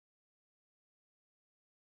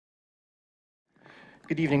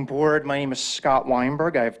Good evening, board. My name is Scott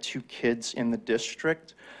Weinberg. I have 2 kids in the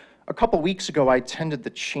district. A couple weeks ago, I attended the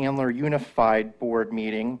Chandler Unified board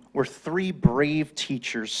meeting where 3 brave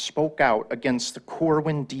teachers spoke out against the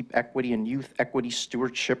Corwin Deep Equity and Youth Equity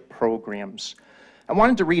Stewardship programs. I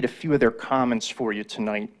wanted to read a few of their comments for you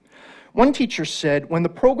tonight. One teacher said, "When the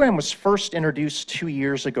program was first introduced 2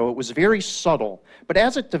 years ago, it was very subtle, but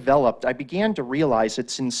as it developed, I began to realize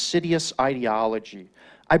its insidious ideology.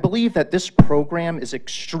 I believe that this program is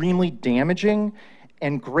extremely damaging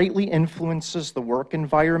and greatly influences the work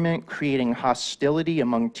environment, creating hostility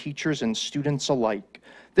among teachers and students alike.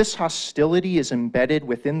 This hostility is embedded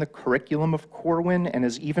within the curriculum of Corwin and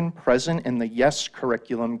is even present in the YES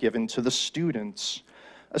curriculum given to the students."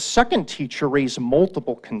 A second teacher raised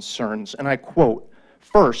multiple concerns, and I quote,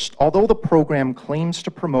 "First, although the program claims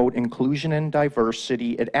to promote inclusion and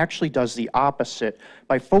diversity, it actually does the opposite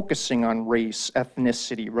by focusing on race,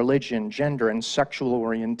 ethnicity, religion, gender, and sexual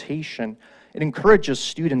orientation. It encourages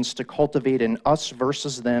students to cultivate an us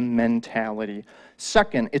versus them mentality.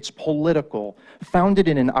 Second, it's political, founded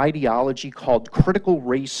in an ideology called critical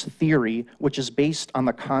race theory, which is based on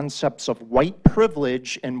the concepts of white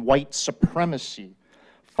privilege and white supremacy.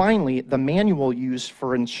 Finally, the manual used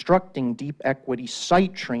for instructing deep equity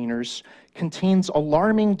site trainers contains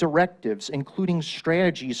alarming directives, including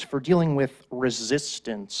strategies for dealing with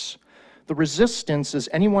resistance. The resistance is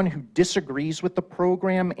anyone who disagrees with the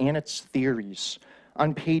program and its theories.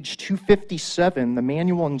 On page 257, the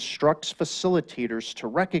manual instructs facilitators to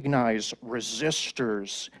recognize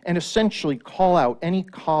resistors and essentially call out any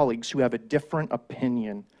colleagues who have a different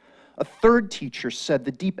opinion. A third teacher said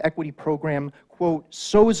the Deep Equity program, quote,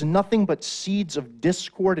 sows nothing but seeds of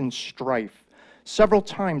discord and strife. Several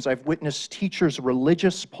times I've witnessed teachers'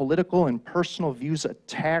 religious, political, and personal views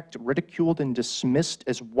attacked, ridiculed, and dismissed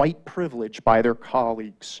as white privilege by their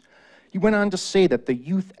colleagues." He went on to say that the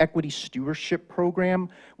Youth Equity Stewardship program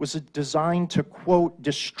was designed to, quote,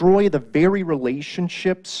 destroy the very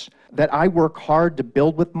relationships that I work hard to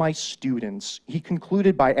build with my students. He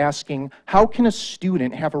concluded by asking, how can a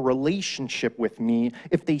student have a relationship with me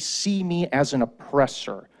if they see me as an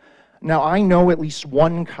oppressor? Now, I know at least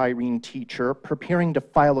one Kyrene teacher preparing to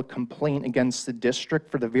file a complaint against the district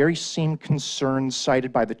for the very same concerns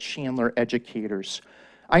cited by the Chandler educators.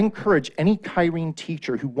 I encourage any Kyrene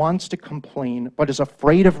teacher who wants to complain but is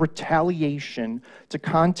afraid of retaliation to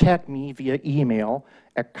contact me via email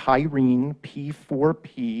at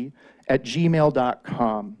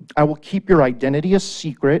kyrenep4p@gmail.com. I will keep your identity a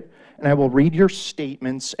secret, and I will read your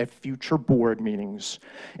statements at future board meetings.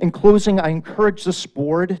 In closing, I encourage this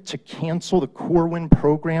board to cancel the Corwin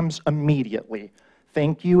programs immediately.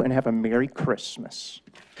 Thank you, and have a Merry Christmas.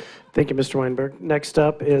 Thank you, Mr. Weinberg. Next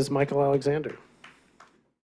up is Michael Alexander.